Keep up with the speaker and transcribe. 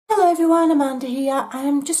Hi everyone, Amanda here.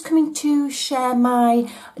 I'm just coming to share my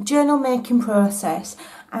journal making process.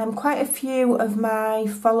 Quite a few of my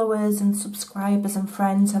followers and subscribers and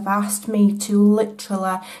friends have asked me to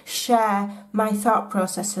literally share my thought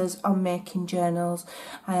processes on making journals.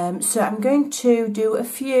 So I'm going to do a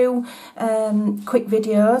few quick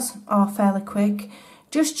videos, or fairly quick,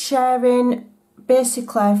 just sharing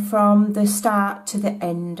basically from the start to the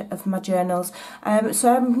end of my journals.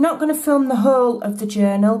 So I'm not going to film the whole of the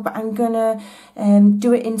journal, but I'm going to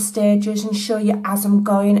do it in stages and show you as I'm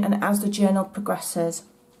going and as the journal progresses.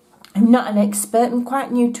 I'm not an expert, I'm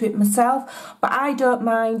quite new to it myself, but I don't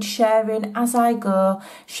mind sharing as I go,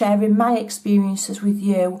 sharing my experiences with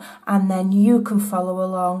you, and then you can follow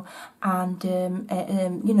along and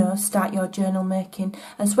you know, start your journal making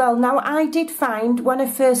as well. Now, I did find when I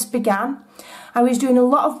first began, I was doing a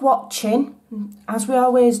lot of watching, as we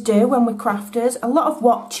always do when we're crafters, a lot of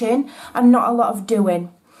watching and not a lot of doing.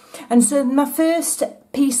 And so my first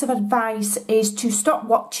piece of advice is to stop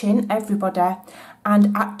watching everybody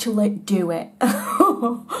and actually do it.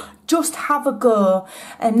 Just have a go,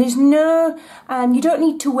 and there's no you don't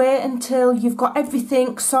need to wait until you've got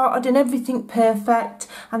everything sorted and everything perfect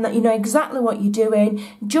and that you know exactly what you're doing.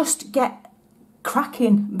 Just get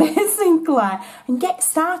cracking basically and get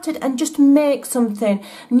started and just make something.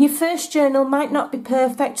 And your first journal might not be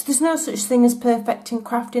perfect. There's no such thing as perfect in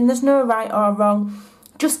crafting. There's no right or wrong.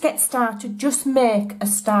 Just get started, just make a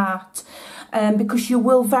start, because you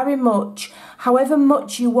will very much, however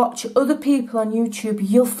much you watch other people on YouTube,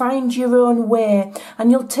 you'll find your own way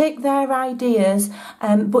and you'll take their ideas,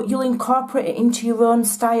 but you'll incorporate it into your own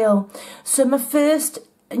style. So my first,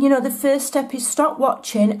 you know, the first step is stop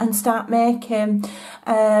watching and start making.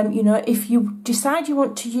 You know, if you decide you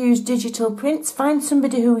want to use digital prints, find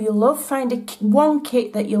somebody who you love, find one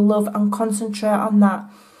kit that you love and concentrate on that.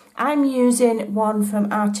 I'm using one from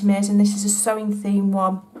Artemaze, and this is a sewing theme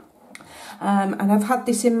one. And I've had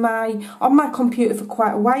this on my computer for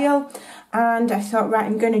quite a while, and I thought, right,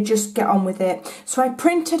 I'm going to just get on with it. So I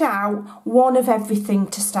printed out one of everything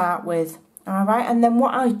to start with, all right? And then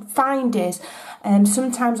what I find is,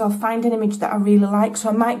 sometimes I'll find an image that I really like, so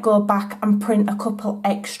I might go back and print a couple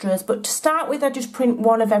extras. But to start with, I just print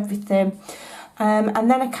one of everything. And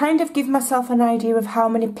then I kind of give myself an idea of how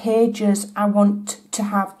many pages I want to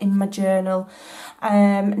have in my journal.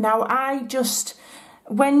 Now I just,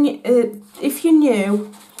 if you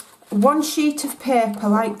knew, one sheet of paper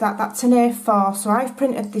like that, that's an A4. So I've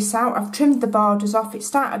printed this out, I've trimmed the borders off, it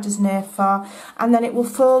started as an A4, and then it will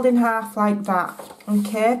fold in half like that,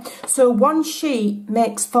 okay? So one sheet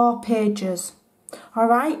makes 4 pages, all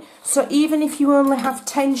right? So even if you only have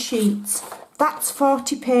 10 sheets, that's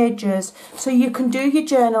 40 pages, so you can do your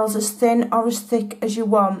journals as thin or as thick as you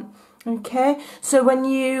want, okay? So when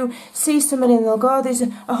you see somebody and they'll go, there's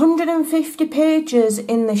 150 pages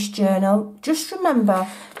in this journal, just remember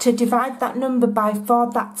to divide that number by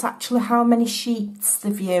 4, that's actually how many sheets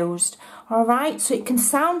they've used, alright? So it can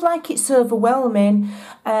sound like it's overwhelming,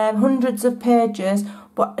 hundreds of pages,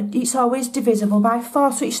 but it's always divisible by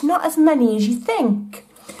 4, so it's not as many as you think.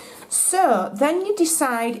 So then you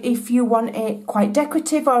decide if you want it quite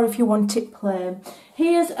decorative or if you want it plain.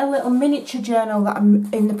 Here's a little miniature journal that I'm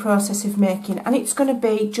in the process of making, and it's going to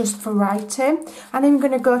be just for writing, and I'm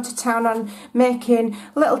going to go to town on making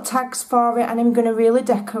little tags for it, and I'm going to really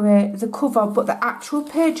decorate the cover, but the actual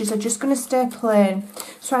pages are just going to stay plain.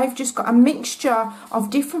 So I've just got a mixture of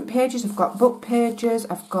different pages. I've got book pages,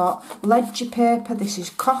 I've got ledger paper, this is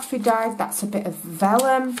coffee dye, that's a bit of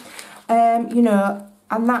vellum, you know,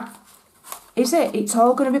 and that is it. It's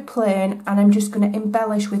all going to be plain, and I'm just going to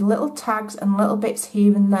embellish with little tags and little bits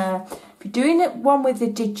here and there. If you're doing it one with the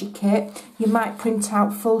DigiKit, you might print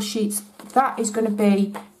out full sheets. That is going to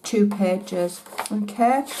be 2 pages,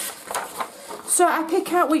 okay? So I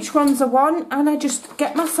pick out which ones I want, and I just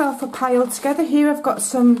get myself a pile together. Here I've got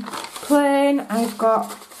some plain, I've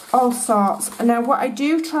got all sorts. And now what I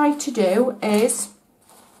do try to do is,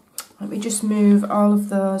 let me just move all of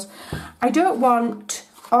those. I don't want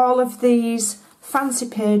all of these fancy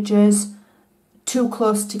pages too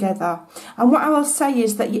close together, and what I will say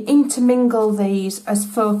is that you intermingle these as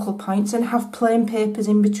focal points and have plain papers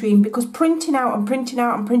in between, because printing out and printing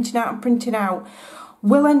out and printing out and printing out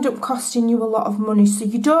will end up costing you a lot of money. So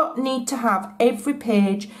you don't need to have every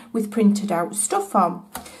page with printed out stuff on.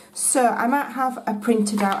 So I might have a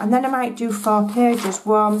printed out, and then I might do 4 pages,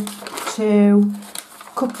 1, 2,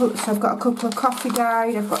 couple. So I've got a couple of coffee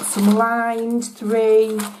dyed, I've got some lined,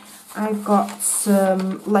 3, I've got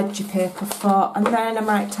some ledger paper 4, and then I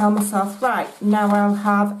might tell myself, right, now I'll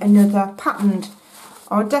have another patterned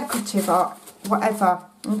or decorative or whatever,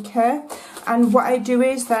 okay? And what I do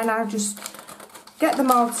is then I just get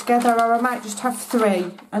them all together, or I might just have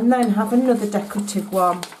 3 and then have another decorative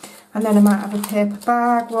one. And then I might have a paper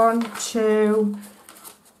bag, 1, 2,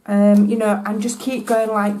 you know, and just keep going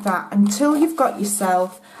like that until you've got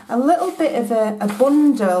yourself a little bit of a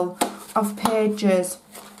bundle of pages.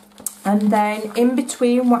 And then in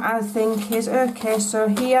between, what I think is, okay, so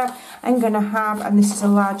here I'm going to have, and this is a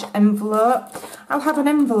large envelope, I'll have an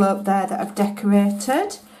envelope there that I've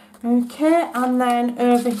decorated. Okay, and then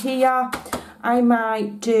over here I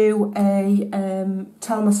might do a,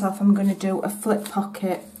 tell myself I'm going to do a flip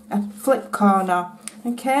pocket, a flip corner.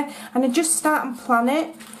 Okay, and I just start and plan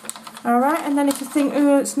it. Alright, and then if I think,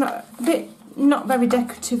 oh, it's not a bit, not very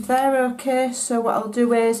decorative there, okay, so what I'll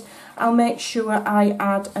do is I'll make sure I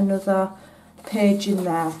add another page in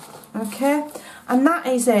there. Okay, and that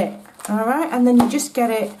is it. Alright, and then you just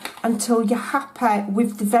get it until you're happy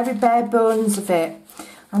with the very bare bones of it.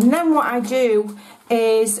 And then what I do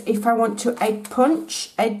is, if I want to edge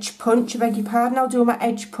punch, I beg your pardon, I'll do my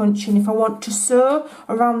edge punching. If I want to sew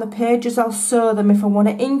around the pages, I'll sew them. If I want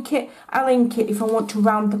to ink it, I'll ink it. If I want to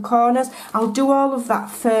round the corners, I'll do all of that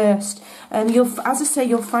first. You'll, as I say,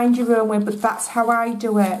 you'll find your own way, but that's how I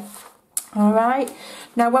do it. Alright,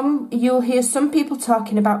 now when you'll hear some people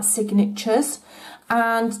talking about signatures,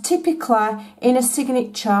 and typically in a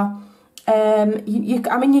signature, I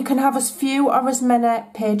mean, you can have as few or as many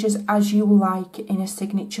pages as you like in a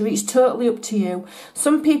signature. It's totally up to you.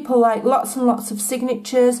 Some people like lots and lots of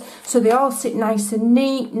signatures, so they all sit nice and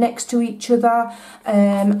neat next to each other.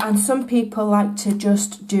 And some people like to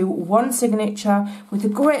just do one signature with a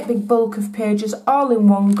great big bulk of pages all in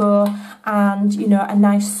one go, and, you know, a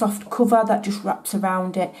nice soft cover that just wraps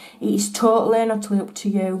around it. It is totally and utterly up to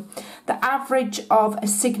you. The average of a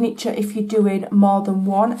signature, if you're doing more than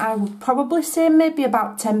one, I would probably say maybe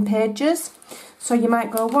about 10 pages. So you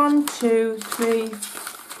might go 1, 2, 3,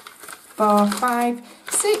 4, 5,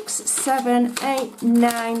 6, 7, 8,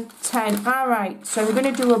 9, 10. Alright, so we're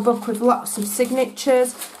going to do a book with lots of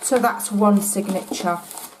signatures, so that's one signature.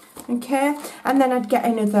 Okay, and then I'd get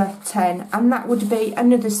another 10, and that would be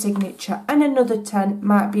another signature, and another 10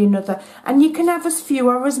 might be another, and you can have as few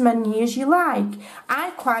or as many as you like.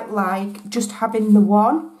 I quite like just having the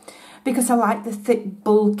one, because I like the thick,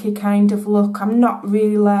 bulky kind of look. I'm not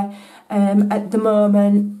really at the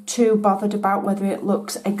moment too bothered about whether it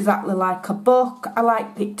looks exactly like a book. I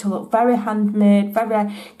like it to look very handmade,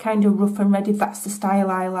 very kind of rough and ready. That's the style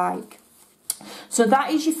I like. So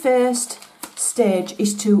that is your first stage,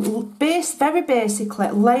 is to very basically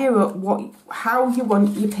layer up how you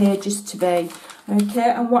want your pages to be.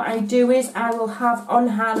 Okay, and what I do is I will have on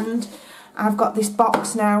hand, I've got this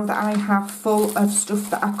box now that I have full of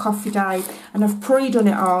stuff that I coffee dyed, and I've pre-done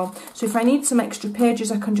it all, so if I need some extra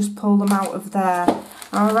pages I can just pull them out of there.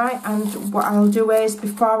 Alright, and what I'll do is,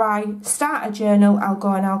 before I start a journal, I'll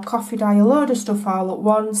go and I'll coffee dye a load of stuff all at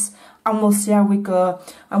once, and we'll see how we go.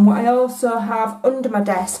 And what I also have under my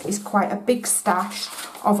desk is quite a big stash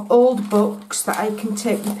of old books that I can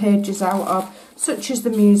take the pages out of, such as the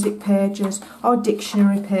music pages or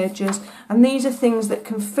dictionary pages, and these are things that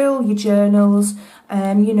can fill your journals,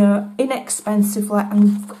 you know, inexpensively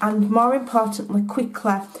and more importantly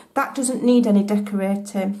quickly. That doesn't need any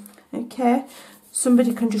decorating. Okay,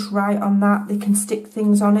 somebody can just write on that, they can stick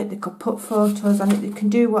things on it, they could put photos on it, they can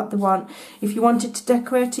do what they want. If you wanted to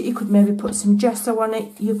decorate it, you could maybe put some gesso on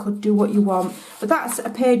it, you could do what you want, but that's a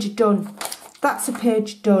page done. That's a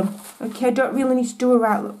page done. Okay, don't really need to do a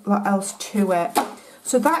lot else to it.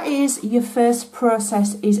 So that is your first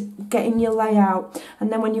process, is getting your layout.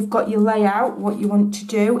 And then when you've got your layout, what you want to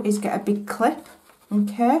do is get a big clip,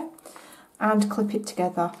 okay, and clip it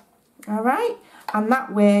together. Alright, and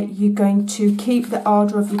that way you're going to keep the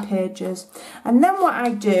order of your pages. And then what I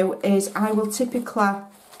do is I will typically,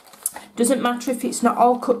 doesn't matter if it's not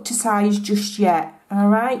all cut to size just yet,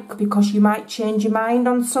 alright, because you might change your mind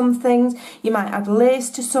on some things, you might add lace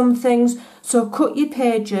to some things, so cut your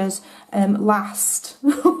pages last,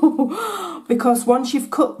 because once you've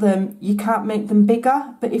cut them you can't make them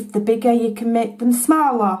bigger, but if they're bigger you can make them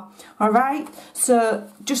smaller. Alright, so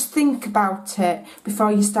just think about it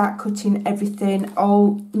before you start cutting everything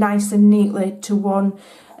all nice and neatly to one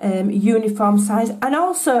uniform size. And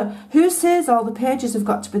also, who says all the pages have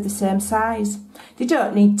got to be the same size? They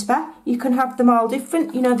don't need to be. You can have them all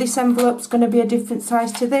different. You know, this envelope's going to be a different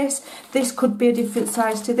size to this. This could be a different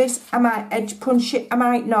size to this. I might edge punch it, I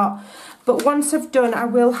might not. But once I've done, I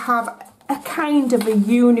will have a kind of a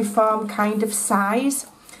uniform kind of size.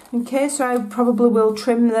 Okay, so I probably will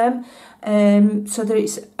trim them so that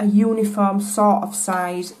it's a uniform sort of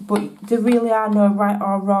size. But there really are no right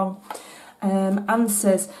or wrong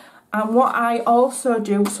answers. And what I also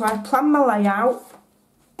do, so I plan my layout,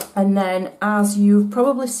 and then, as you've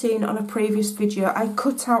probably seen on a previous video, I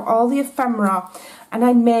cut out all the ephemera, and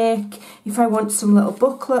I make, if I want some little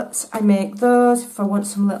booklets, I make those. If I want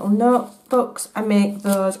some little notebooks, I make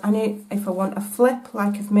those. And if I want a flip,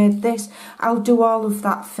 like I've made this, I'll do all of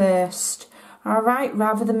that first. Alright,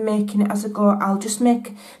 rather than making it as I go, I'll just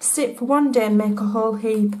sit for one day and make a whole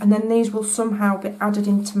heap, and then these will somehow be added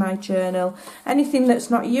into my journal. Anything that's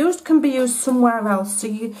not used can be used somewhere else,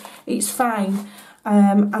 so it's fine.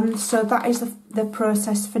 And so that is the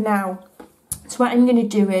process for now. So what I'm going to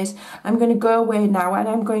do is, I'm going to go away now and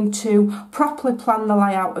I'm going to properly plan the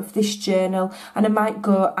layout of this journal, and I might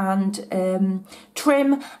go and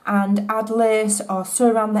trim and add lace or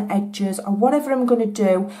sew around the edges or whatever I'm going to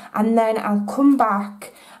do, and then I'll come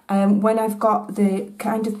back when I've got the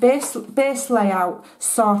kind of base layout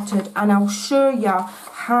sorted, and I'll show you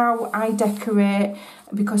how I decorate,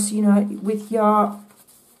 because you know,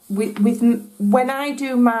 when I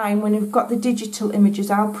do mine, when I've got the digital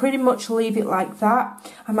images, I'll pretty much leave it like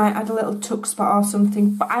that. I might add a little tuck spot or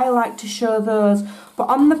something, but I like to show those. But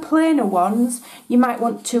on the plainer ones, you might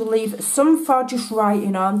want to leave some for just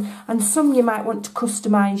writing on, and some you might want to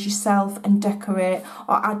customise yourself and decorate,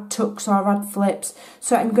 or add tucks or add flips.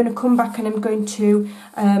 So I'm going to come back and I'm going to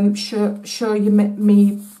show you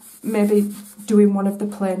me maybe doing one of the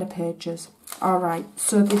plainer pages. Alright,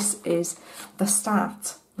 so this is the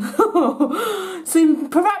start. So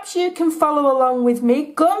perhaps you can follow along with me.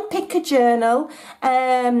 Go and pick a journal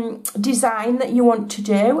design that you want to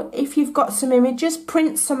do. If you've got some images,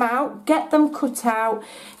 print some out, get them cut out,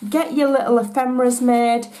 get your little ephemeras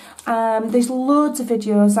made. There's loads of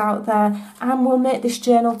videos out there, and we'll make this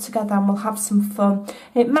journal together and we'll have some fun.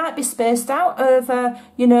 It might be spaced out over,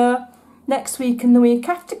 you know, next week and the week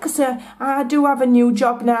after, because I do have a new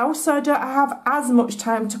job now, so I don't have as much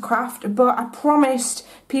time to craft, but I promised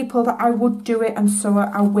people that I would do it, and so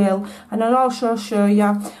I will. And I'll also show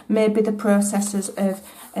you maybe the processes of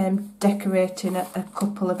decorating a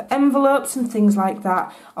couple of envelopes and things like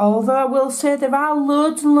that. Although I will say there are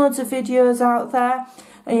loads and loads of videos out there.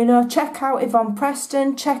 You know, check out Yvonne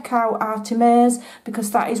Preston, check out Artemis,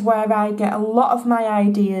 because that is where I get a lot of my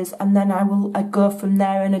ideas, and then I will go from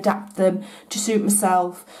there and adapt them to suit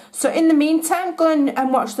myself. So in the meantime, go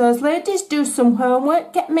and watch those ladies, do some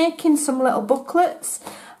homework, get making some little booklets,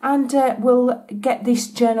 and we'll get this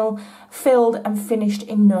journal filled and finished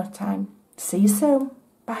in no time. See you soon.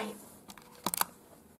 Bye.